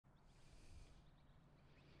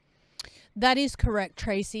That is correct,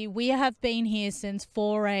 Tracy. We have been here since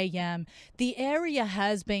 4 a.m. The area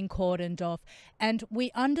has been cordoned off, and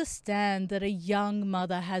we understand that a young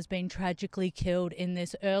mother has been tragically killed in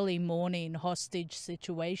this early morning hostage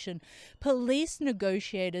situation. Police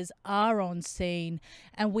negotiators are on scene,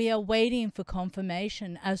 and we are waiting for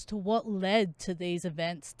confirmation as to what led to these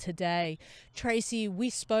events today. Tracy, we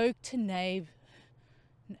spoke to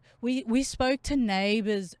we spoke to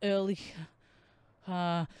neighbors early.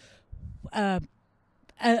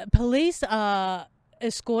 Police are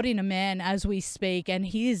escorting a man as we speak, and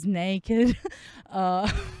he is naked.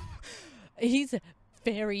 He's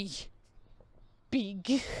very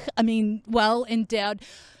big. I mean, well endowed.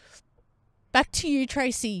 Back to you,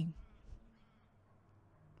 Tracy.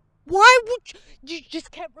 Why would you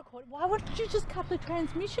just kept recording? Why wouldn't you just cut the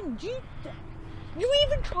transmission? You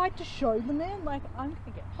even tried to show the man, like, I'm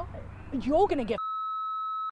gonna get fired. You're gonna get